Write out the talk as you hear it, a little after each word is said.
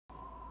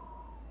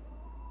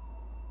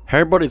Hey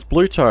everybody, it's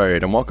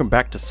BlueToad, and welcome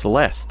back to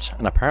Celeste.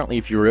 And apparently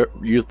if you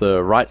use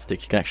the right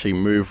stick, you can actually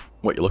move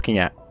what you're looking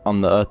at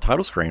on the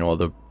title screen, or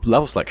the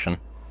level selection.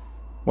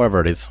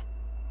 Whatever it is.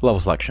 Level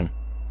selection.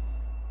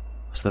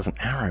 So there's an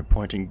arrow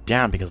pointing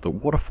down because of the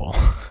waterfall.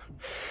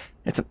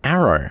 It's an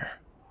arrow.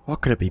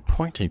 What could it be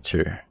pointing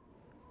to?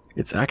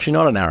 It's actually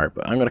not an arrow,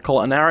 but I'm going to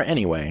call it an arrow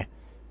anyway.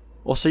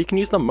 Also, you can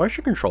use the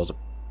motion controls,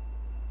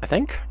 I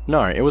think?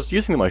 No, it was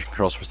using the motion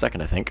controls for a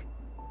second, I think.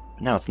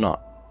 But now it's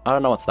not. I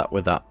don't know what's that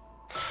with that.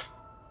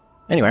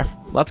 Anyway,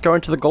 let's go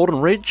into the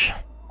Golden Ridge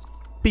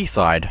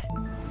B-side.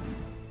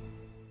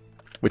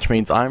 Which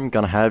means I'm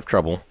gonna have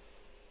trouble.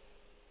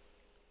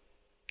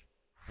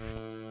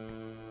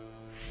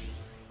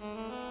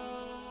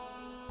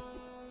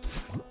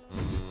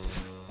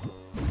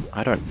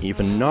 I don't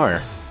even know.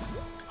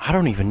 I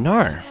don't even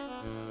know.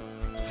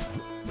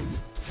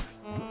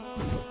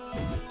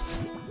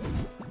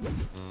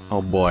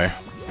 Oh boy.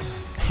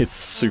 It's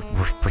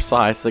super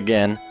precise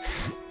again.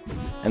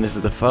 And this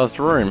is the first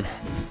room.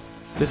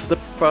 This is the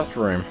first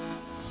room.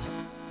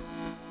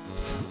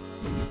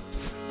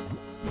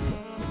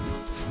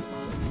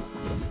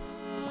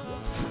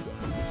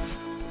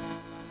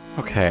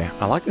 Okay,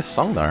 I like this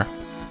song though.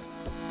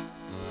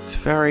 It's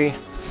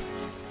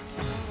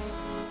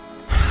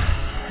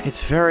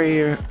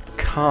very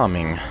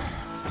calming.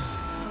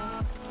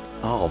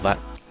 Oh, that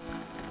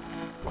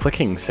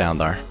clicking sound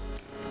though.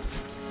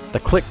 The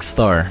clicks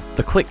though.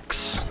 The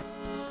clicks.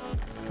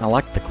 I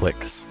like the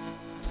clicks.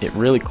 It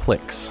really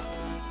clicks.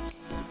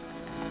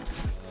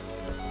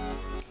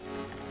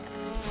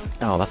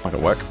 Oh, that's not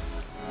gonna work.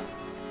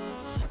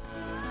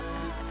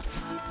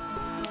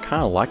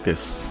 Kinda like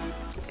this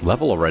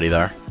level already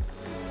though.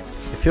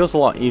 It feels a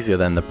lot easier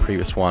than the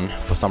previous one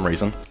for some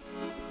reason.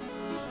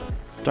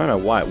 Don't know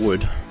why it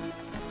would.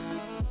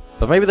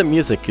 But maybe the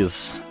music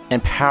is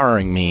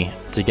empowering me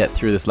to get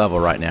through this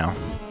level right now.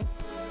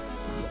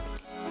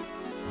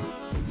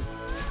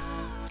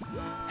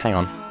 Hang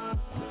on.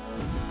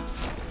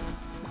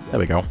 There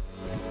we go.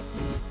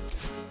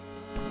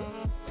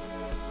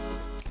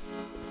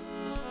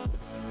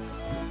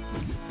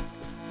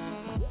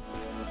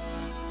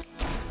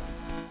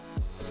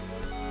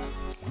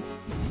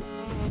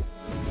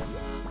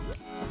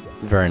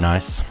 Very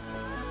nice.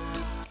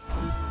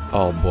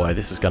 Oh boy,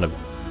 this is gonna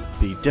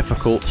be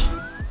difficult.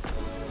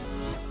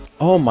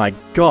 Oh my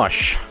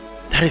gosh!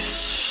 That is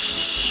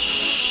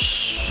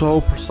so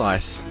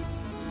precise.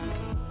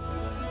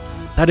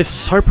 That is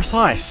so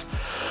precise!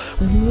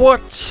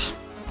 What?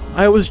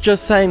 I was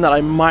just saying that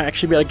I might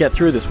actually be able to get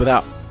through this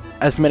without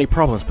as many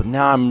problems, but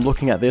now I'm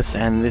looking at this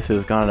and this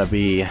is gonna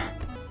be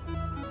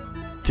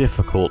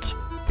difficult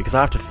because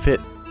I have to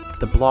fit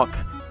the block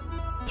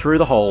through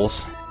the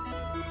holes.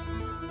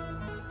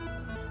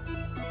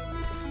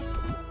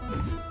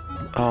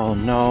 Oh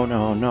no,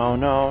 no, no,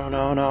 no,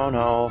 no, no,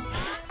 no.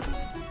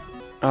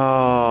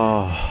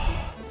 Oh.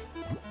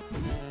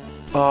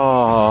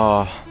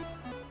 Oh.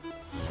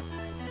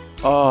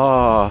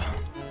 Oh.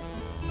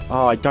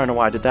 Oh, I don't know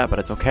why I did that, but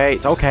it's okay.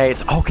 It's okay.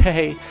 It's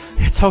okay.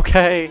 It's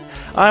okay.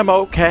 I'm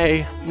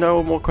okay.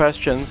 No more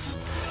questions.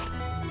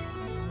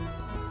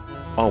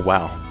 Oh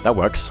wow, that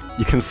works.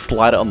 You can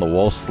slide it on the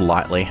wall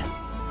slightly.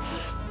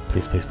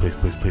 Please, please, please,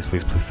 please, please,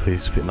 please, please,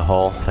 please fit in the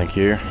hole. Thank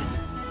you.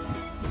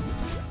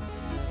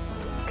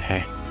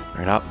 Okay,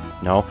 right up.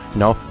 No,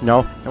 no,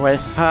 no, no way.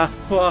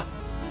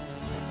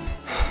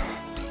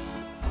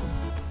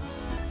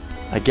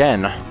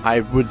 Again,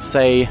 I would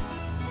say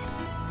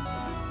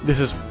this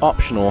is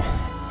optional.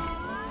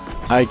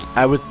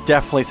 I would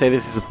definitely say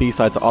this is a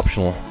B-side's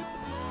optional.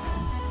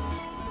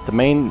 The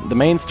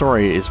main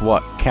story is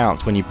what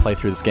counts when you play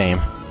through this game.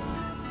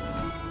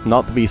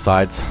 Not the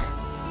B-sides.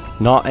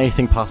 Not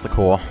anything past the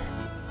core.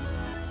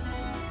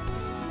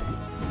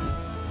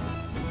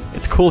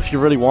 It's cool if you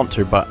really want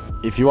to, but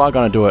if you are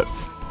going to do it,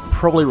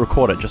 probably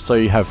record it just so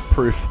you have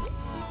proof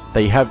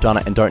that you have done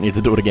it and don't need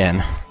to do it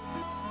again.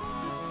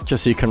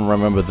 Just so you can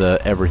remember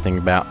everything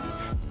about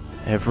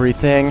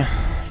everything.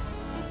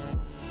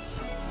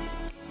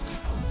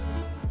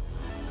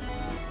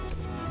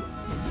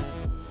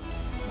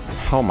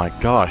 Oh my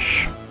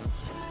gosh.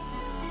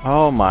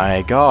 Oh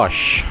my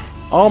gosh.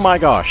 Oh my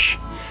gosh.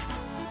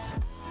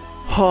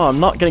 Oh, I'm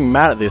not getting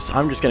mad at this,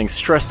 I'm just getting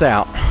stressed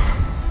out.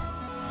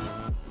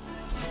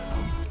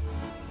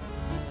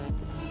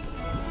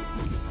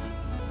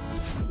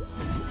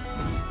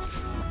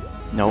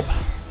 Nope.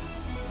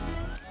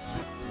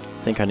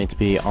 I think I need to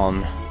be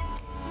on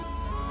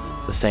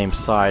the same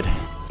side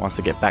once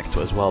I get back to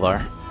it as well though.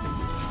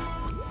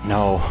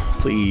 No,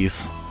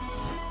 please.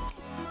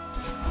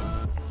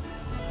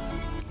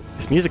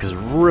 This music is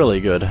really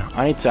good.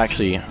 I need to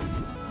actually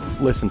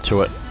listen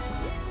to it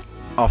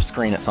off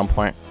screen at some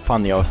point,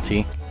 find the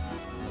OST,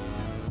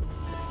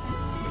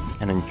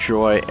 and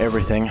enjoy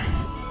everything.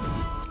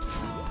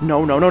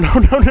 No, no, no, no,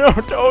 no, no,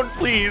 don't,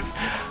 please!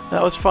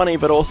 That was funny,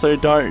 but also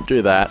don't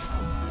do that.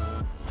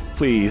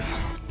 Please.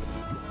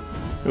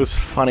 It was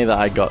funny that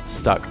I got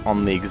stuck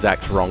on the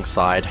exact wrong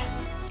side.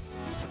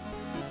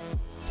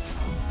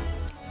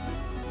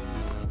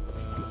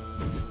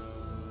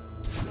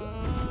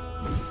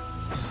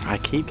 I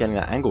keep getting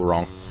that angle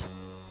wrong.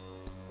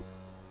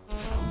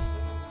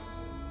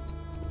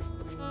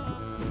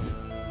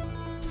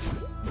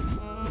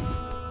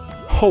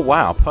 Oh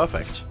wow,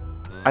 perfect.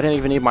 I didn't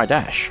even need my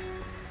dash.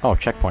 Oh,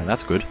 checkpoint,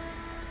 that's good.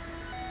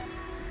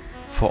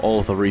 For all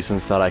of the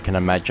reasons that I can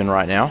imagine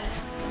right now.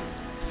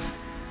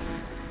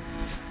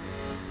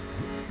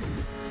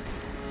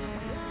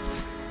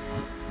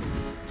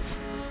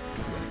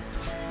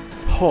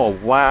 Oh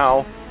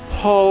wow.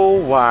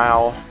 Oh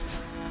wow.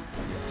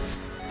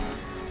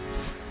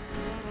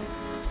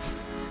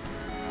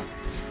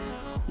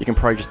 You can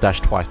probably just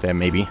dash twice there,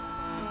 maybe.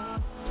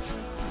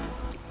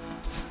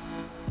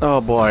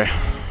 Oh boy.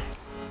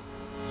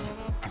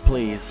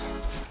 Please.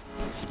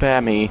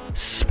 Spare me.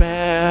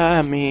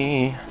 Spare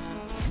me.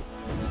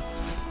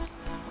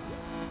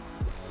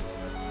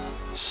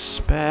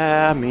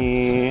 Spare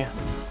me.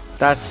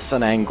 That's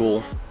an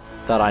angle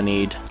that I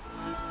need.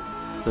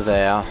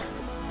 There.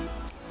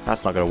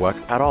 That's not gonna work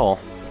at all.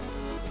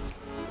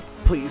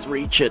 Please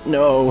reach it.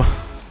 No.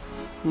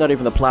 Not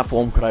even the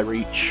platform could I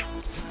reach.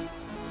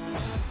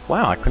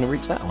 Wow, I couldn't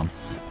reach that one.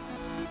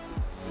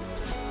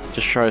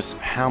 Just shows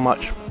how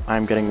much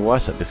I'm getting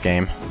worse at this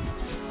game.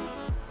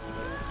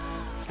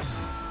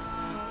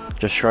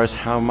 Just shows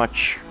how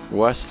much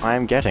worse I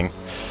am getting.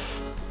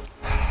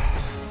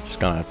 Just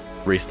gonna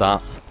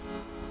restart.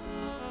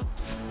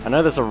 I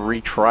know there's a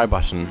retry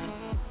button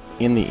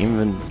in the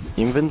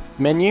invent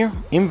menu.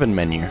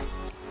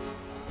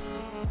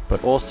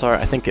 But also,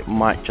 I think it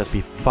might just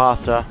be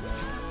faster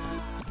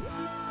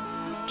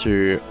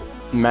to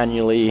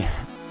manually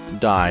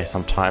die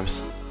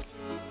sometimes.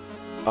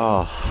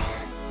 Oh.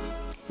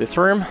 This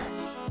room?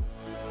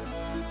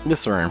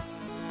 This room.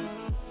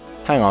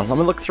 Hang on, let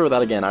me look through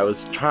that again. I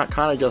was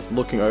kind of just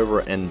looking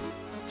over it and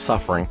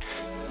suffering.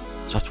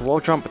 So I have to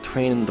wall jump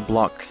between the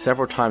block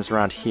several times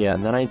around here,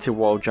 and then I need to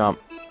wall jump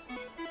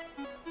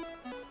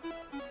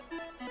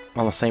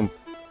on the same...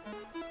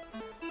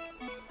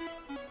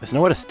 There's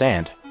nowhere to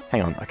stand.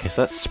 Hang on, okay,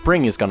 so that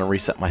spring is going to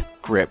reset my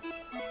grip.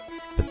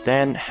 But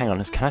then, hang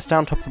on, can I stand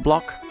on top of the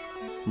block?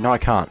 No, I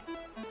can't.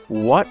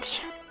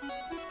 What?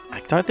 I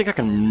don't think I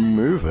can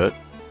move it.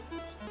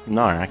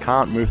 No, I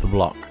can't move the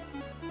block.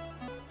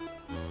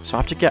 So I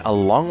have to get a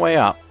long way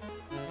up.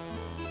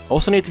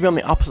 Also need to be on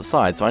the opposite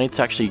side, so I need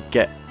to actually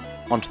get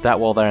onto that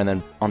wall there and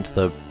then onto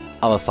the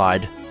other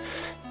side.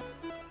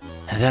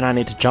 And then I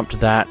need to jump to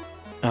that.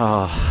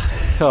 Oh.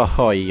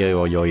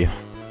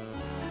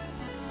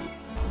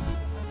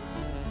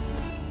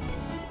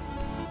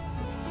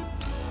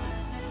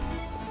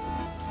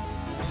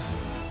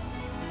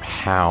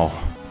 How?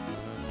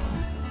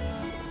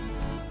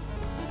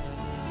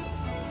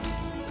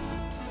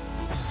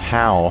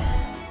 How?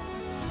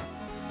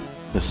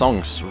 This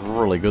song's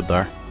really good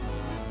though.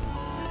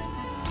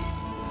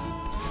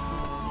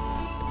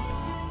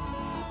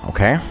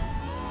 Okay.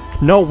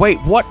 No, wait,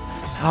 what?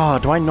 Oh,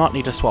 do I not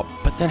need to swap?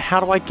 But then how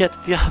do I get to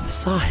the other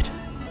side?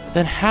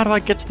 Then how do I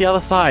get to the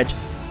other side?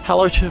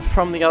 Hello to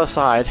from the other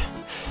side.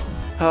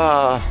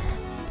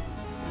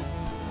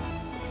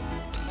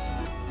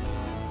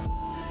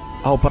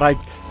 Oh, but I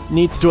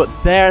need to do it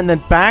there and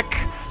then back?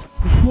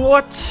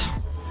 What?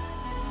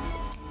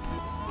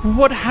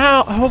 What?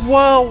 How?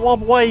 Whoa,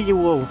 why you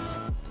will?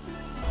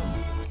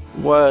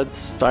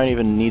 Words don't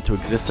even need to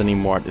exist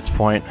anymore at this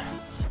point.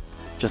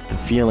 Just the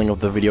feeling of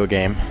the video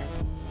game.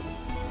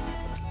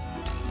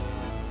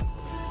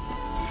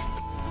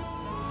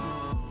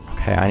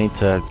 Okay, I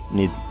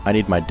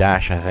need my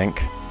dash, I think.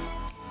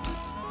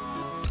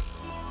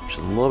 Which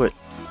is a little bit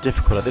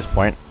difficult at this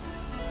point.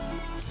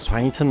 So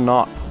I need to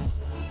not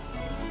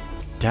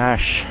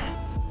dash.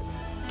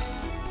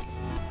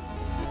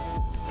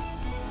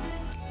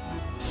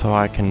 So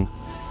I can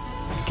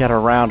get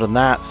around on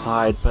that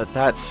side, but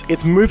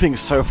it's moving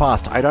so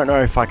fast. I don't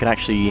know if I can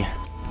actually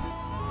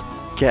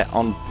get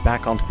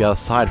back onto the other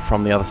side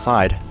from the other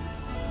side.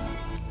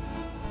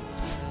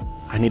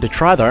 I need to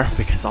try though,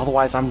 because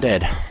otherwise I'm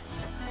dead.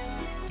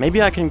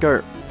 Maybe I can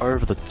go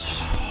over the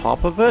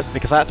top of it,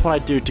 because that's what I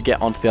do to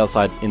get onto the other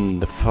side in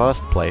the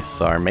first place,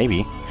 so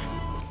maybe.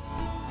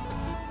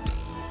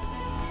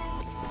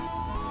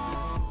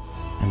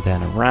 And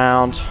then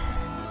around.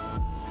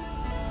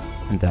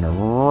 And then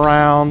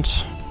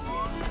around.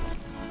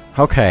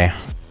 Okay.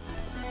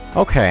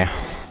 Okay.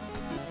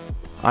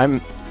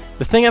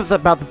 The thing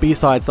about the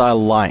B-sides that I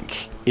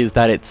like is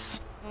that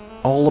it's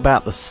all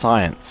about the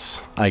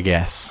science, I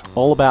guess.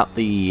 All about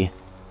the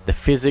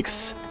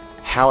physics,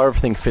 how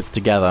everything fits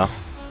together.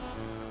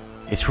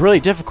 It's really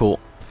difficult,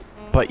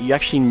 but you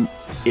actually...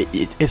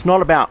 It's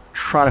not about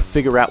trying to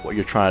figure out what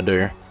you're trying to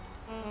do.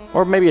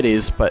 Or maybe it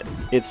is, but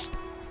it's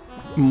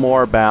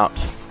more about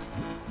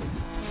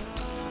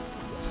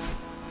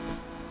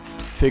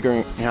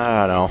figuring...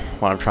 I don't know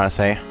what I'm trying to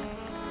say.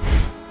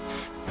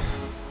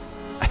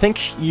 I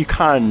think you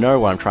kind of know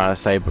what I'm trying to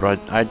say, but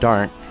I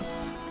don't.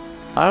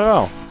 I don't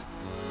know.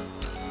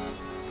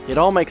 It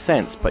all makes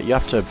sense, but you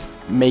have to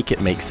make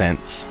it make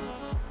sense.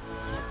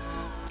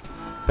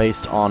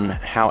 Based on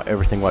how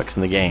everything works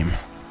in the game.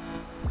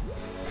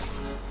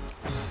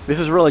 This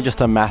is really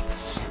just a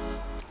maths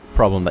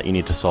problem that you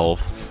need to solve.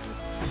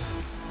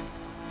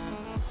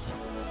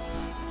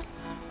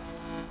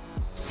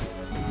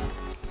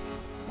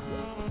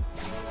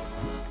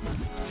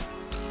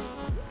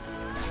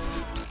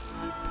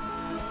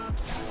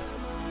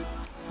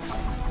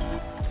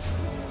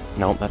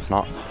 Nope, that's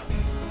not.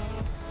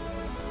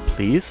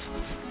 Please?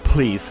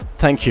 Please.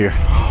 Thank you.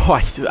 Oh,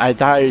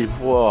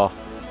 whoa.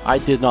 I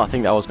did not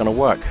think that was gonna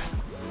work.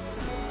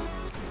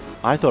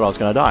 I thought I was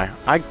gonna die.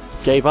 I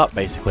gave up,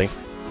 basically.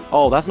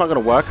 Oh, that's not gonna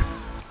work.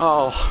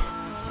 Oh.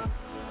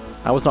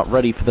 I was not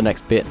ready for the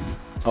next bit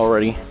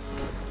already.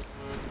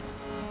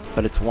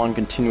 But it's one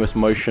continuous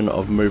motion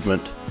of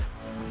movement.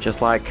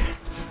 Just like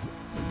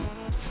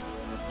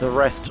the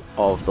rest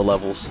of the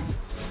levels.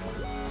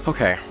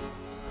 Okay.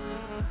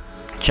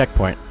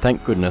 Checkpoint,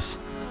 thank goodness.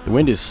 The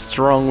wind is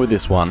strong with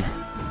this one.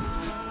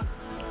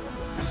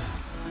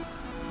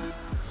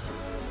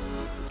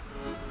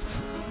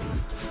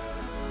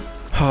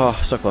 Oh,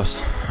 so close.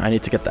 I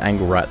need to get the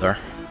angle right there.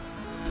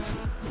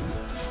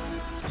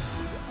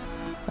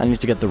 I need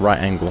to get the right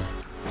angle.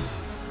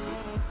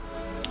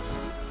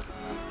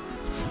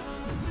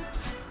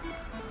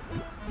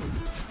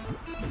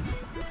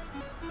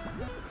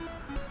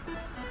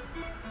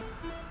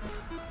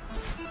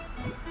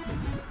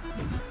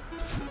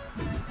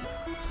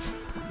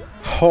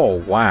 Oh,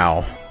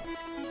 wow.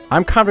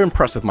 I'm kind of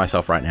impressed with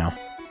myself right now.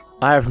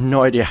 I have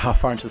no idea how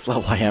far into this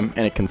level I am,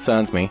 and it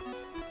concerns me.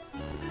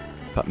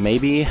 But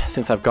maybe,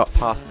 since I've got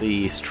past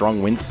the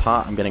strong winds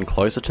part, I'm getting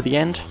closer to the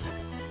end?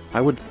 I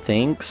would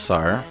think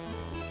so.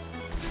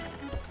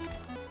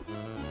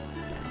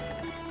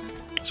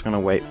 Just gonna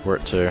wait for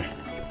it to...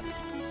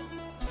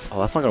 Oh,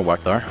 that's not gonna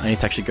work though. I need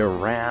to actually go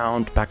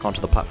around, back onto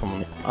the platform on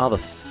the other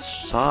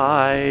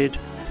side.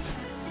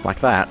 Like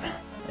that,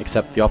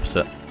 except the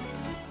opposite.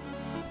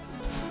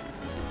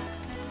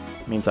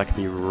 Means I can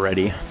be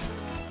ready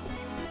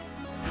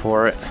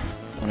for it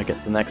when I get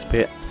to the next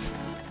bit.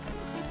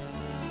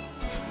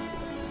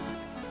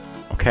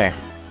 Okay.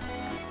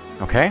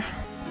 Okay.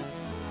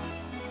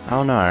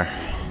 Oh no.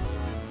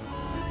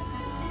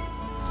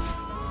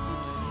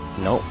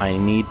 No, I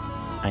need...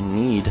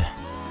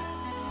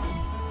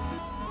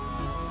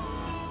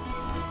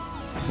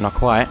 Not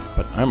quite,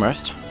 but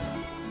almost.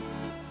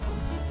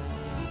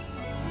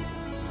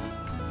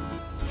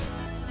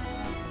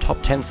 Top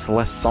 10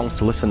 Celeste songs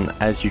to listen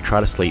as you try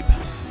to sleep.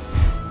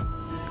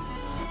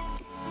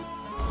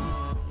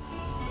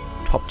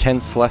 Top 10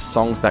 Celeste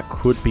songs that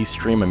could be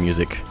streamer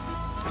music.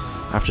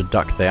 I have to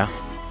duck there.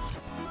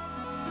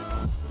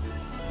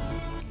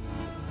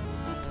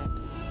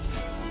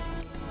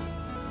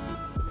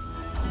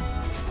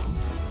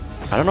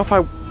 I don't know if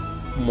I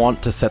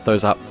want to set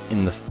those up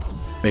in this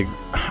big...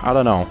 I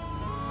don't know.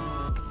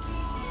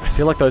 I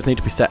feel like those need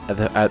to be set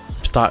at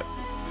start...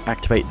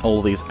 activate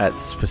all these at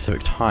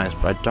specific times,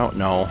 but I don't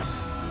know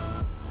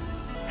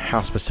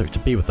how specific to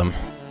be with them.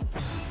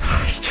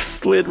 It just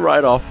slid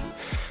right off.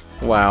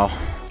 Wow.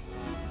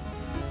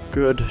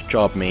 Good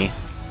job, me.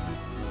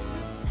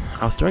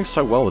 I was doing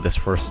so well with this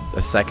for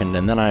a second,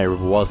 and then I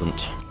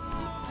wasn't.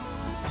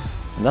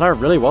 And then I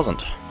really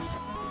wasn't.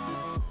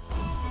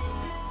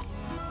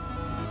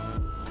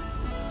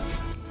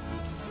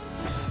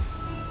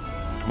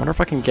 I wonder if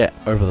I can get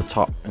over the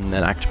top and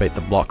then activate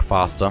the block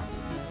faster.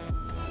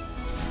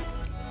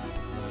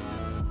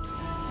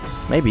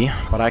 Maybe,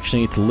 but I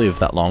actually need to live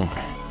that long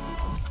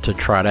to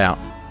try it out.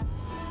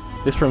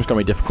 This room's gonna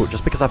be difficult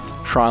just because I have to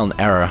trial and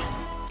error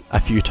a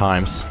few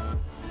times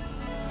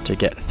to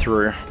get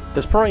through.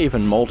 There's probably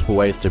even multiple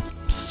ways to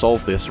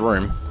solve this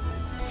room.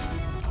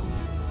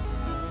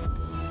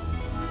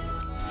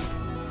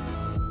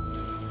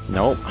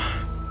 Nope.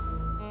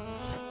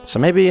 So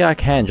maybe I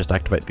can just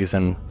activate these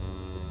in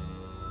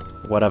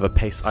whatever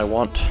pace I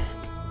want.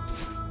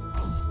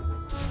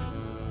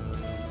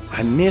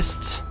 I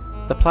missed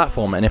the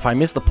platform, and if I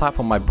miss the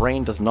platform, my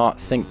brain does not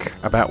think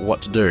about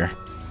what to do.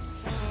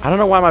 I don't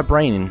know why my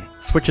brain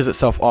switches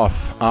itself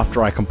off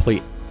after I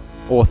complete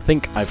or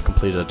think I've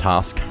completed a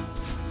task.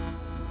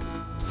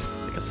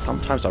 Because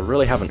sometimes I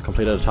really haven't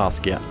completed a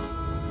task yet.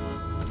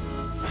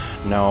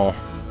 No.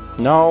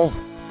 No.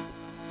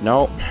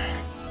 No.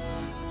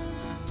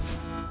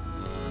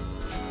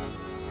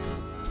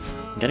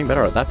 I'm getting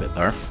better at that bit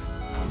though,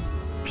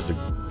 which is a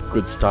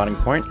good starting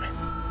point.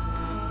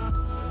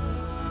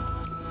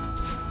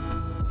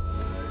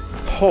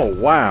 Oh,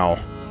 wow.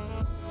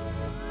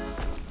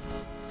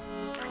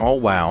 Oh,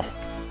 wow.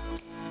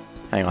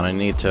 Hang on, I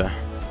need to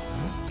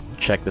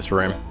check this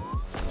room.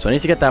 So I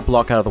need to get that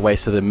block out of the way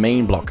so the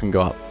main block can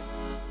go up.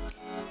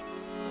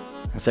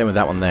 And same with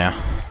that one there.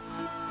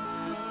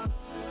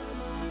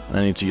 And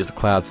I need to use the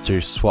clouds to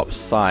swap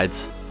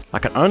sides. I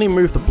can only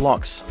move the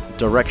block's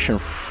direction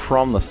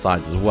from the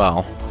sides as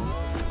well.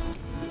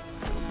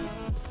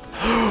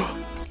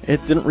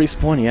 It didn't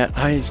respawn yet.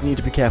 I need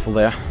to be careful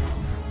there.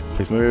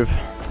 Please move.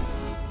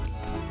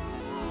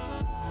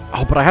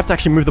 Oh, but I have to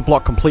actually move the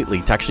block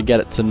completely to actually get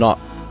it to not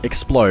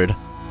explode.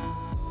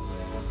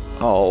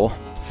 Oh,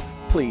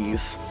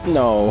 please,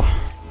 no.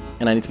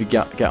 And I need to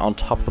get on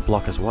top of the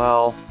block as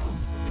well.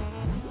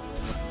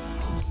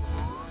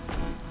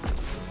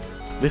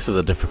 This is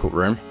a difficult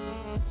room.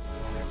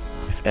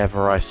 If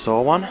ever I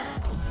saw one.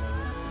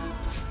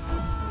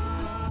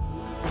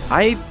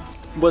 I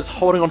was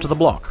holding onto the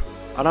block.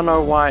 I don't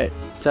know why it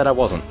said I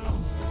wasn't.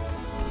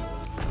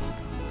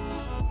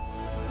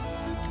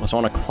 I just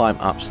want to climb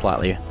up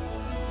slightly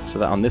so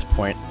that on this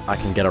point I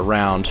can get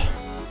around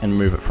and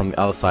move it from the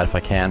other side if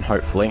I can,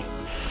 hopefully.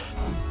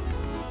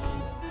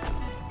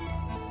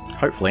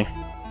 Hopefully.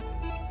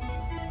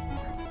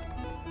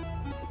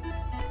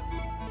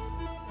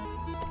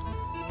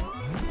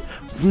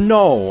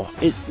 No!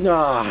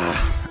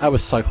 I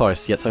was so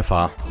close, yet so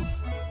far.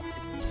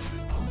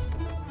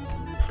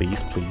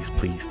 Please, please,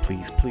 please,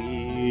 please,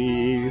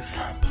 please,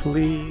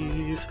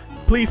 please,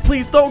 please,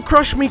 please, don't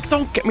crush me!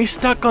 Don't get me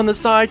stuck on the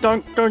side!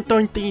 Don't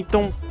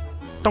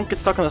get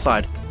stuck on the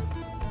side!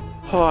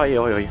 Oi,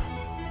 oi, oi.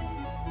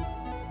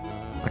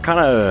 I kind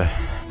of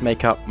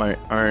make up my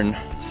own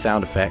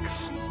sound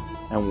effects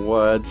and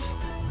words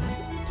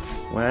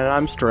when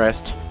I'm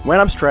stressed. When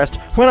I'm stressed.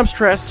 When I'm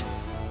stressed.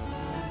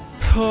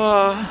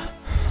 The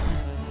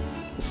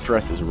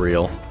stress is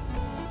real.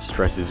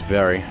 Stress is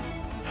very...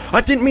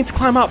 I didn't mean to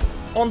climb up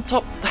on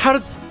top. How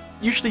did...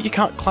 Usually you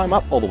can't climb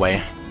up all the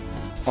way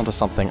onto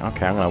something.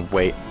 Okay, I'm gonna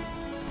wait.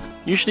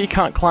 Usually you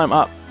can't climb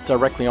up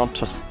directly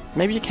onto...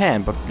 Maybe you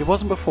can, but it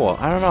wasn't before.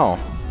 I don't know.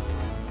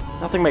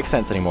 Nothing makes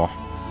sense anymore.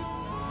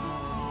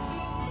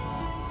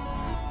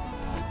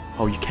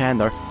 Oh, you can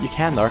though. You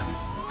can though.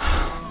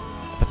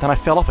 But then I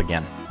fell off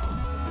again.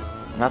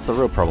 And that's the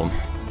real problem.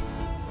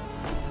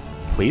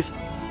 Please?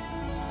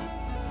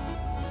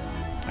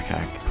 Okay,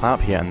 I can climb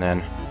up here and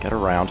then get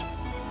around.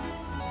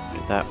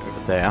 Get that over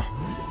there.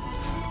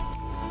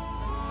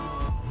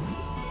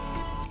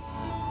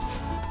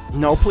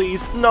 No,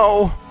 please!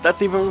 No!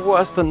 That's even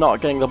worse than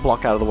not getting the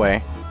block out of the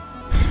way.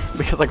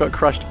 Because I got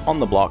crushed on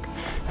the block.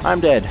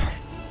 I'm dead.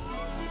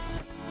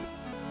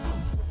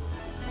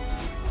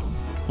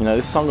 You know,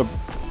 this song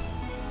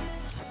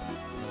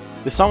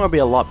would be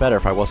a lot better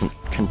if I wasn't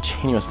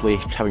continuously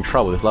having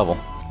trouble with this level.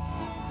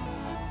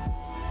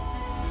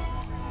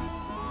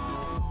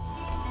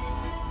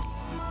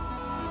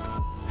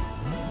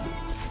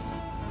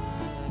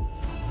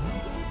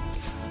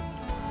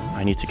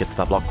 I need to get to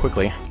that block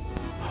quickly.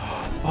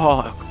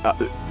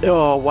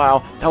 Oh,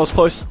 wow. That was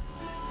close.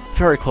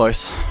 Very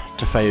close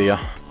to failure.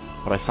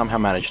 But I somehow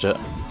managed it.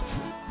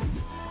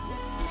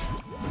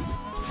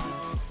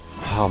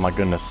 Oh my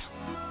goodness.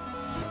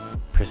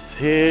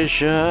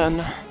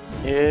 Precision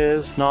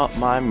is not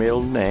my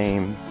middle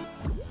name.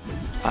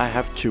 I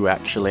have two,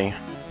 actually.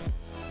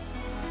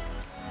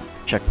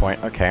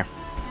 Checkpoint, okay.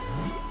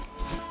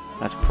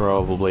 That's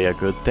probably a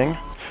good thing.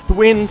 The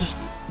wind!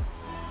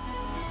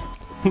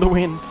 The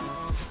wind!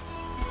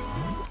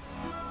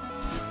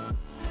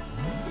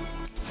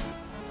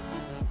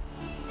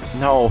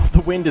 No,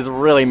 the wind is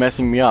really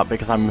messing me up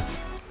because I'm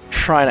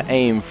trying to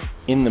aim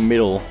in the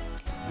middle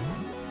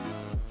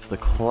for the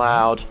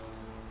cloud.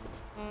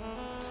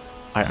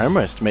 I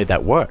almost made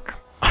that work.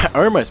 I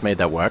almost made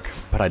that work,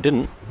 but I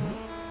didn't.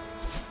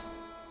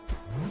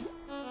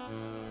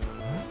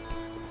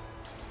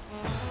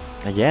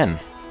 Again.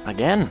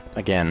 Again.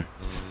 Again.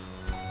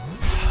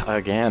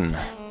 Again.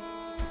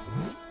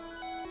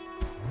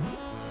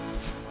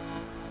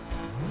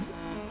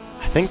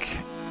 I think...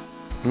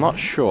 I'm not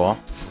sure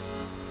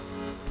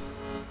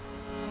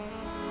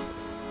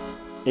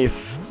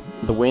if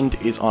the wind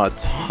is on a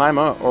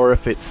timer or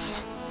if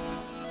it's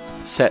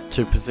set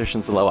to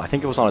positions the level. I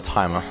think it was on a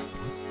timer.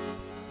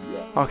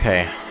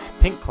 Okay,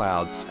 pink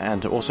clouds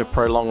and also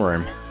prolong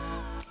room.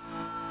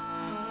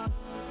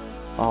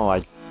 Oh,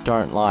 I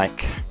don't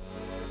like.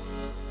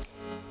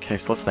 Okay,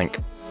 so let's think.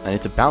 I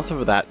need to bounce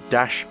over that,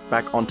 dash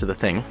back onto the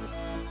thing.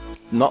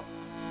 Not...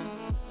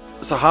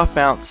 So half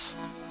bounce,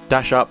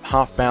 dash up,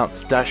 half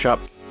bounce, dash up,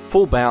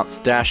 full bounce,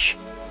 dash,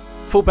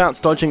 full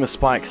bounce dodging the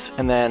spikes,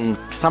 and then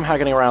somehow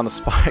getting around the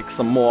spikes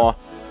some more,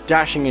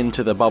 dashing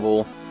into the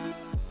bubble,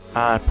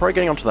 probably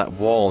getting onto that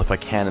wall if I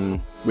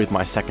can with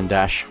my second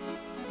dash,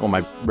 or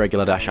my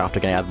regular dash after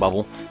getting out of the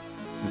bubble.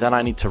 Then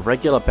I need to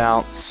regular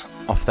bounce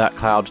off that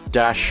cloud,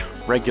 dash,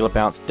 regular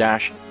bounce,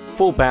 dash,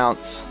 full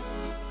bounce,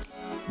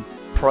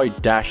 probably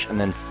dash, and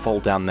then fall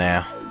down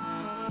there.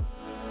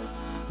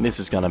 This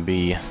is gonna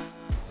be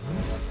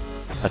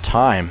a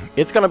time.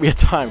 It's gonna be a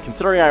time,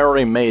 considering I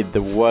already made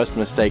the worst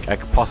mistake I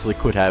possibly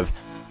could have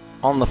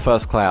on the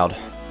first cloud.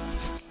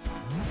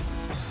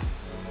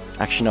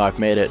 Actually, no, I've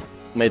made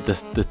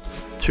the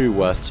two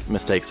worst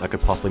mistakes I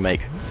could possibly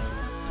make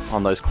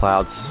on those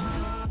clouds.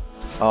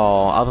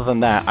 Oh, other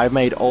than that, I've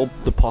made all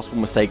the possible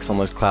mistakes on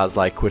those clouds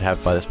that I could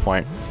have by this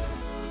point.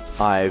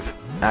 I've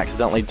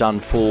accidentally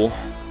done full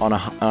on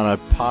a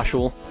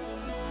partial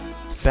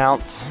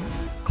bounce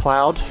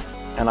cloud,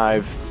 and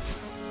I've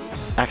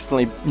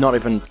accidentally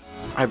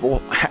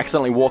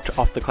walked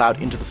off the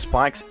cloud into the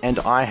spikes, and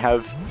I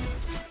have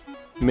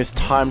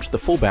mistimed the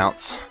full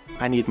bounce.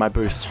 I need my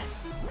boost.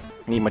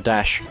 I need my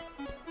dash.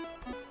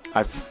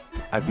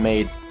 I've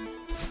made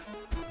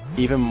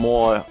even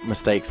more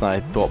mistakes than I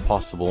thought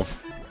possible.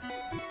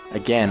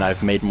 Again,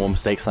 I've made more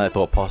mistakes than I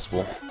thought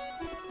possible.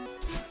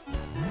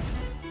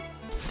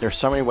 There are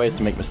so many ways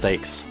to make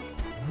mistakes.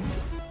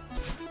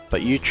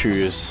 But you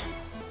choose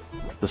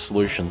the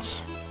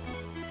solutions.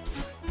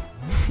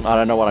 I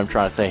don't know what I'm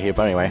trying to say here,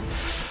 but anyway.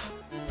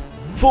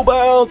 Full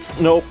bounce!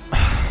 Nope.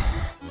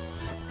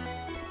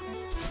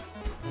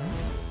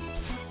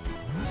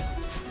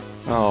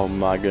 Oh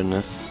my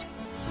goodness.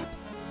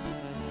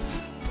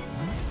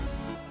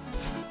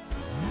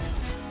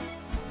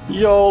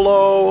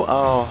 YOLO!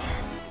 Oh.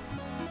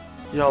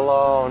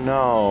 YOLO,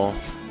 no.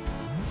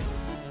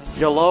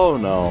 YOLO,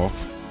 no.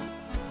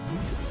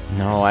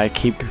 No, I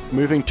keep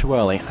moving too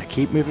early. I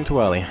keep moving too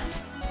early.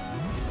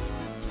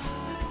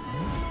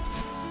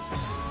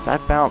 That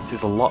bounce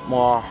is a lot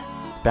more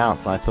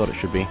bounce than I thought it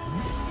should be.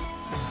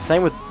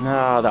 Same with...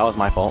 No, that was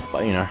my fault,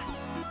 but you know.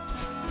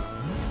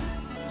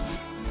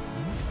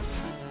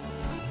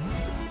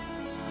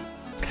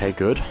 Okay,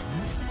 good.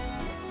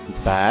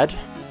 Bad.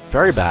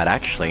 Very bad,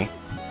 actually.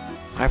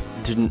 I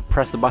didn't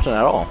press the button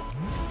at all.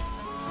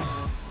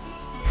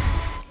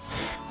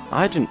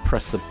 I didn't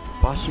press the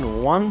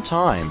button one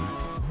time.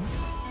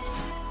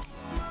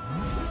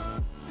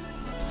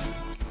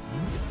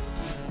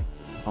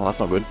 Oh, that's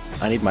not good.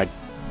 I need my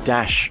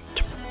dash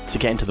to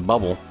get into the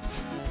bubble.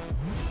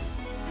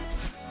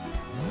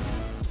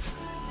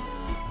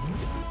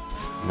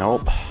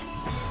 Nope.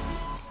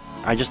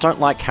 I just don't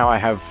like how I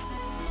have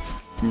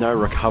no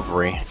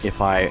recovery if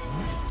I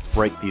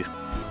break these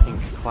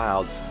pink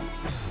clouds.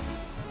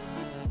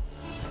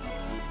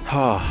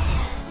 Oh.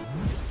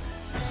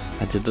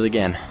 I did it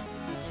again.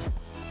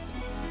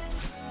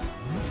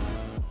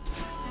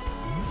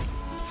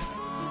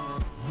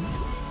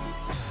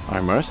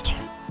 Almost.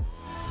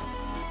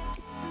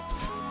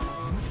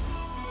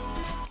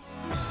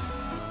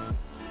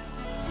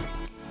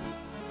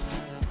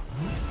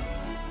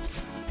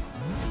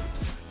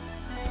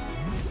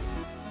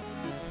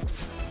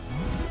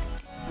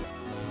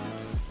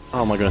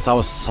 Oh my goodness, I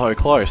was so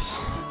close.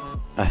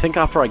 I think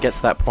after I get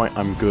to that point,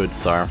 I'm good,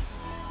 so...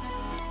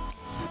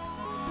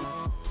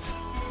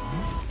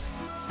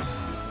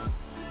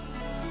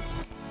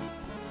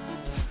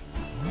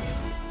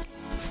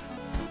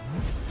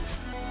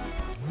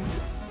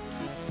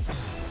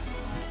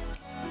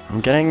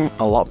 I'm getting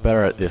a lot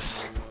better at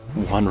this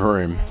one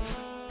room.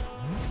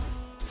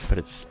 But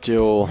it's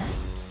still...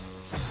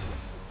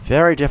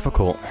 very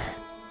difficult.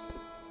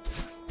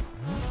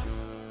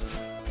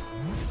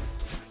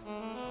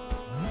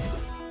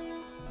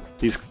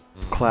 These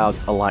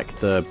clouds are like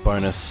the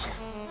bonus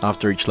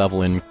after each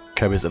level in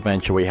Kirby's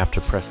Adventure where you have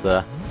to press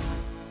the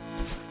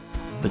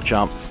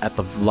jump at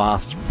the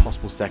last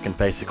possible second,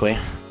 basically.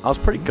 I was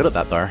pretty good at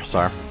that though,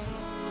 so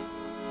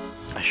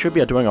I should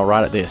be doing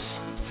alright at this.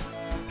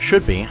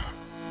 Should be,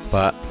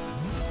 but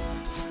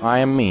I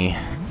am me,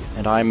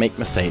 and I make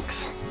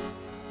mistakes.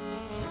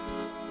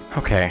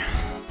 Okay.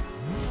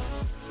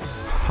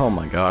 Oh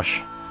my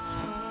gosh.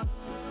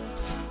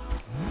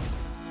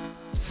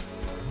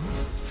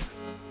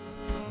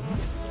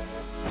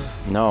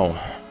 No.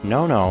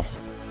 No, no.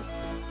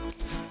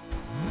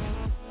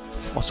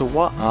 Also,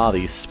 what are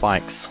these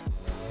spikes?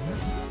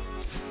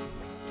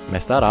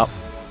 Messed that up.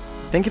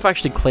 I think if I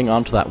actually cling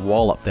onto that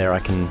wall up there, I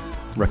can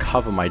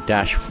recover my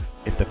dash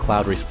if the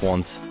cloud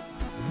respawns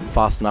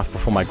fast enough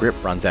before my grip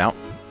runs out.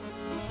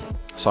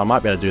 So I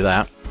might be able to do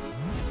that.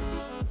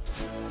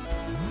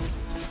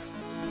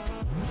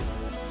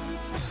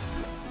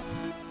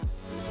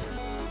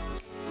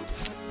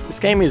 This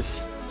game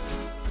is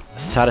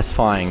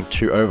satisfying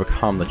to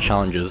overcome the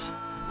challenges,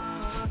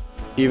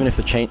 even if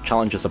the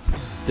challenges are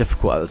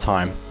difficult at the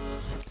time.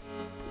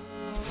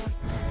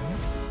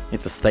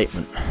 It's a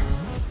statement.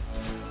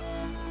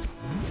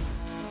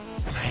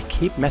 I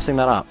keep messing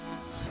that up.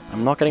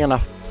 I'm not getting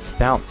enough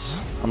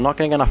bounce. I'm not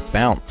getting enough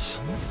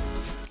bounce.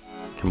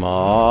 Come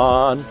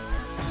on.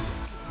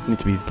 I need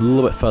to be a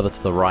little bit further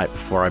to the right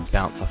before I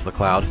bounce off the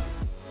cloud.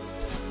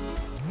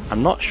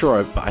 I'm not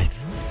sure, but I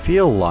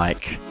feel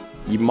like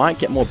you might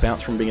get more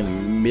bounce from being in the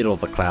middle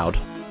of the cloud.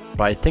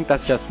 But I think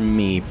that's just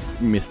me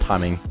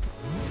mistiming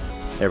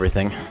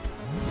everything.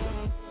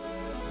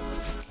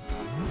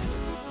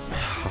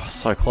 Oh,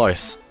 so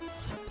close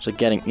to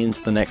getting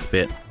into the next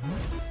bit.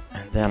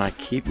 And then I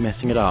keep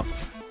messing it up.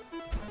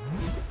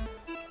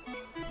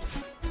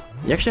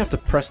 You actually have to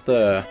press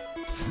the...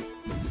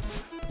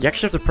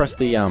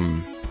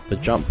 the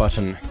jump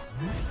button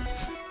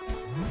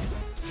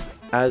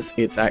as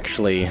it's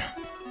actually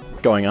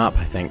going up,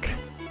 I think,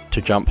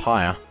 to jump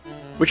higher.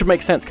 Which would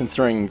make sense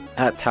considering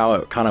that's how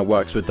it kind of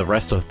works with the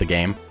rest of the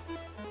game.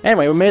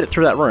 Anyway, we made it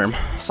through that room,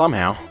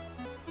 somehow.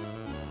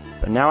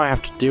 But now I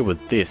have to deal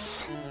with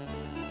this.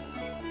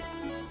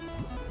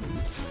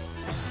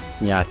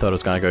 Yeah, I thought it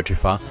was going to go too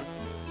far.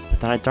 But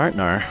then I don't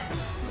know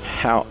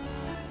how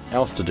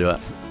else to do it.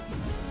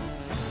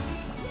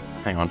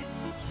 Hang on.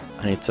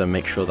 I need to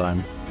make sure that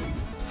I'm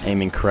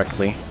aiming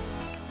correctly.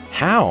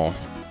 How?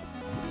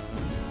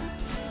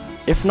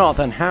 If not,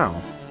 then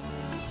how?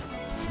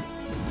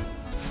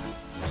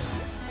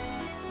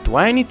 Do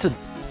I need to...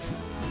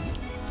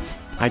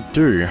 I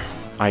do.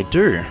 I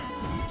do.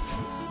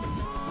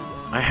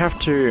 I have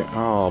to...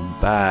 Oh,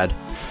 bad.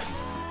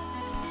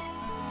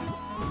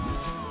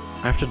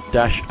 I have to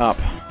dash up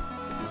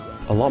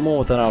a lot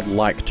more than I'd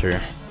like to.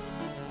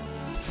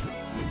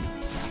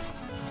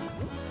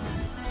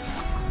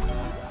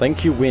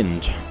 Thank you,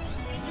 wind.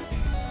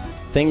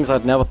 Things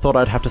I'd never thought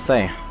I'd have to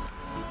say.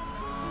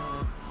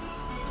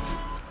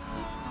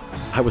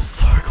 I was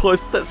so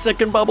close to that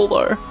second bubble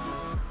though.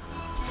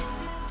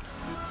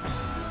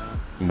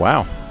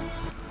 Wow.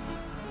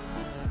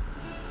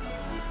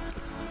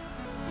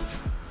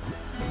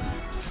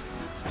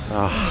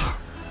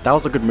 That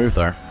was a good move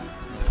though.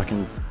 If I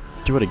can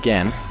do it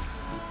again.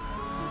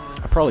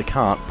 I probably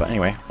can't, but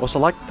anyway. Also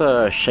like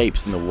the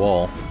shapes in the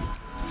wall.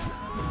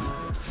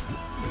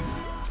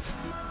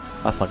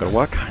 That's not gonna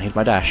work. I need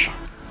my dash.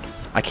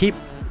 I keep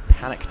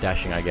panic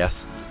dashing, I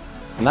guess.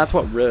 And that's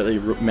what really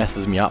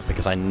messes me up,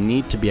 because I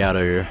need to be able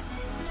to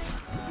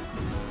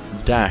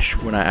dash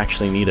when I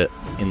actually need it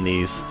in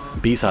these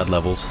B-side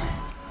levels.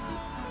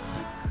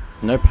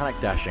 No panic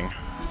dashing.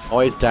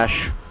 Always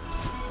dash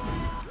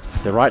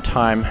at the right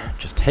time.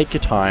 Just take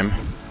your time.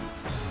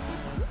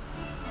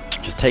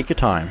 Just take your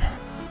time.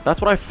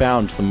 That's what I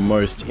found the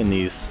most in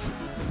these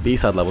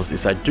B-side levels,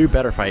 is I do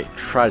better if I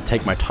try to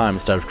take my time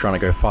instead of trying to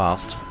go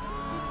fast.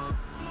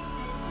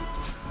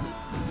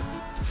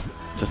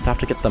 Just have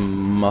to get the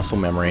muscle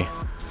memory.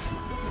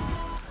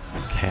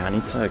 Okay, I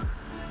need to...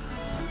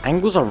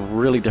 Angles are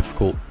really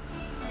difficult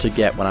to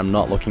get when I'm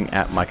not looking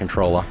at my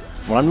controller.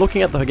 When I'm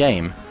looking at the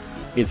game,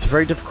 it's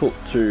very difficult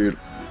to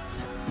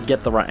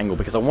get the right angle,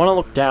 because I want to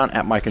look down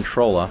at my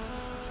controller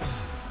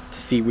to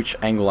see which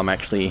angle I'm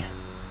actually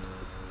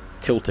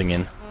tilting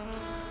in.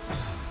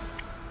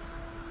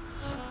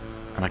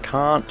 And I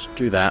can't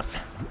do that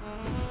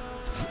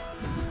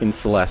in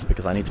Celeste,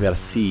 because I need to be able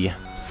to see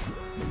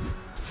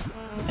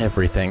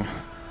everything.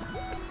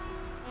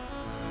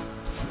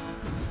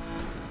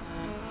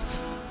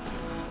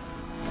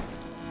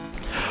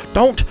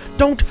 Don't,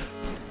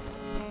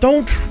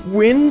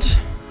 wind!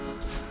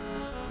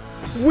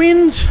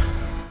 Wind!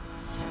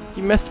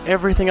 You messed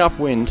everything up,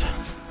 wind.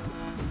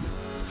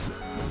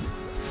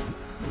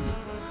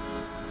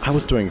 I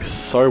was doing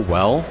so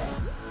well,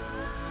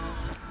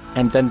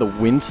 and then the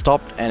wind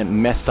stopped and it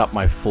messed up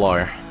my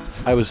flow.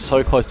 I was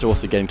so close to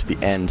also getting to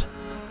the end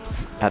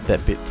at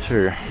that bit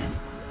too.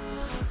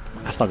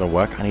 That's not gonna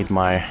work. I need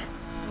my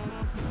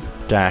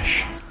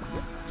dash.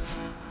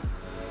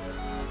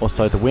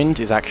 Also, the wind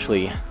is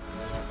actually,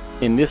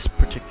 in this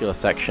particular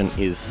section,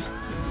 is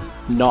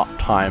not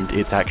timed.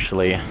 It's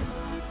actually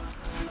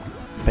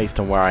based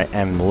on where I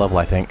am in the level,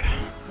 I think.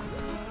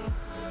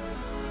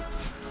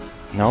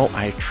 No,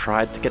 I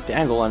tried to get the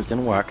angle and it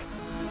didn't work.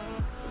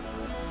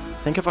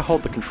 I think if I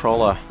hold the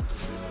controller,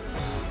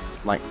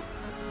 like...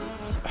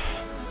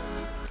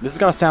 This is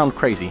gonna sound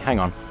crazy. Hang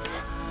on.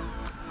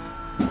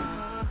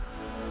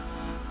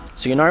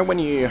 So you know when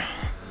you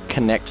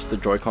connect the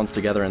Joy-Cons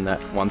together in that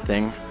one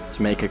thing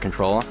to make a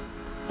controller?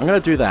 I'm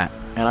going to do that,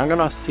 and I'm going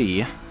to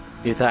see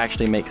if that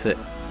actually makes it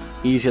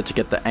easier to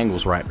get the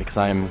angles right, because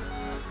I'm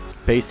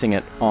basing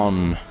it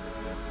on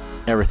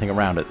everything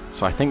around it.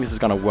 So I think this is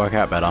going to work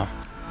out better,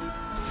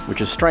 which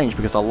is strange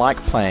because I like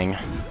playing...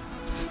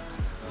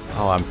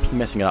 Oh, I'm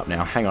messing it up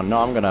now. Hang on,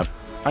 no, I'm gonna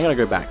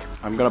go back.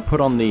 I'm gonna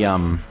put on the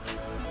I'm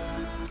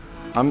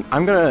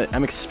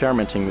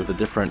experimenting with the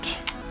different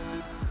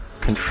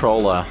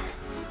controller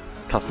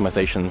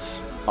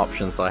customizations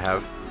options that I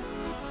have.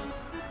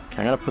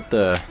 Okay, I'm gonna put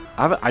the...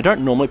 I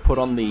don't normally put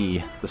on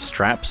the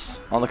straps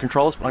on the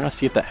controllers, but I'm gonna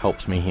see if that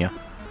helps me here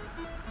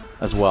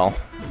as well.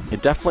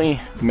 It definitely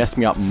messed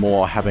me up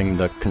more having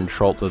the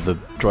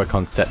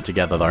Joy-Con set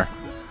together though.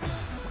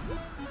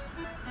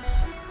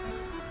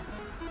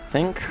 I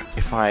think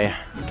if I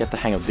get the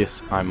hang of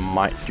this, I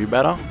might do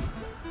better.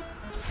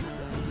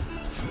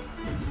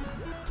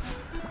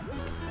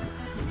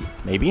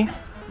 Maybe?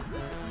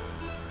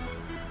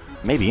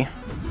 Maybe.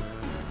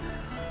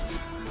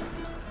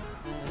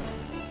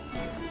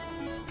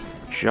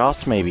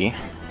 Just maybe.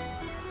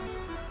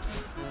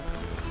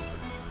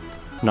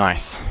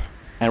 Nice.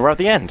 And we're at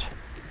the end.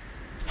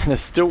 And there's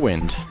still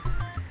wind.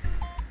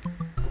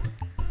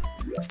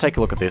 Let's take a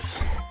look at this.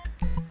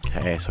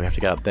 Okay, so we have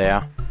to get up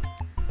there.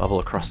 Bubble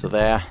across to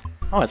there.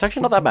 Oh, it's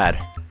actually not that bad.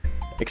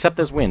 Except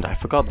there's wind. I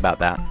forgot about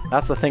that.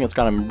 That's the thing that's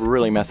going to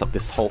really mess up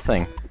this whole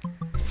thing.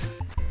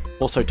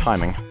 Also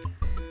timing.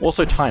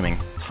 Also timing.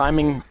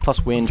 Timing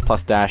plus wind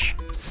plus dash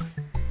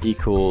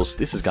equals...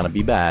 This is going to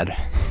be bad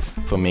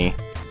for me.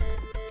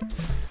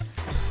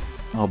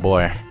 Oh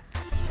boy.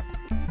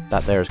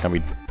 That there is going to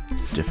be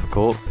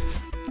difficult.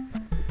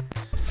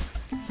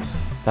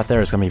 That there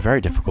is going to be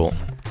very difficult.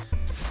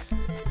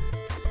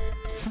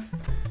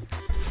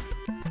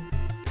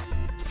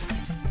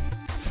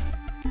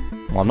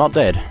 Well, I'm not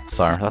dead,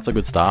 so that's a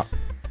good start.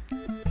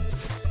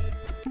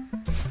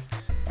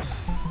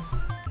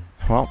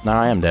 Well,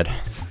 now I am dead.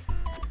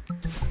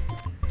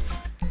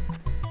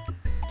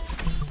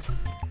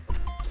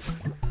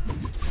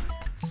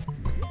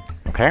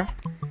 Okay.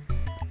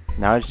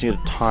 Now I just need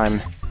to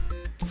time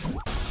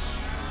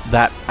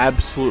that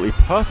absolutely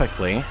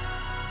perfectly.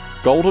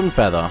 Golden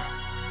feather.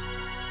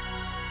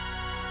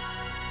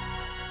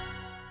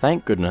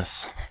 Thank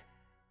goodness.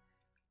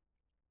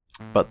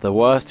 But the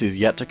worst is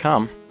yet to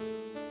come.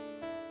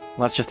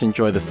 Let's just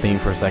enjoy this theme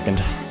for a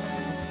second.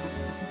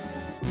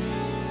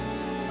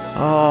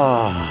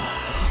 Oh,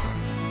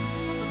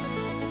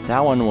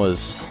 that one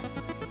was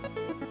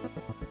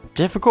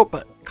difficult,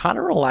 but kind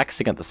of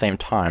relaxing at the same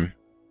time.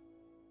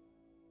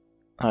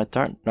 I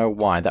don't know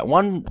why. That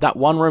one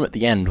room at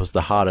the end was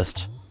the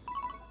hardest,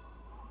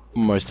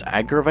 most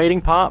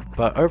aggravating part,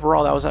 but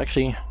overall that was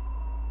actually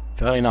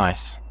fairly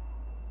nice.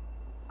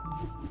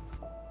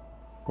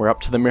 We're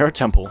up to the Mirror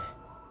Temple.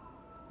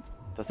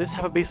 Does this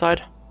have a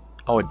B-side?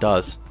 Oh, it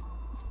does.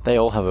 They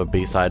all have a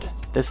B-side.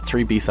 There's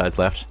 3 B-sides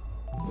left.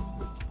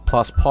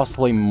 Plus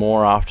possibly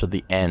more after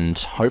the end.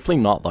 Hopefully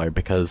not though,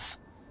 because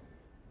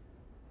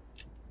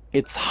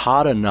it's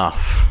hard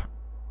enough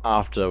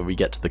after we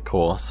get to the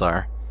core,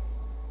 so...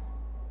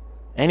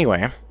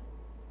 Anyway,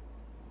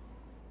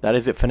 that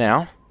is it for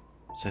now.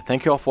 So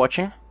thank you all for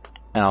watching,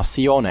 and I'll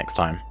see you all next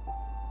time.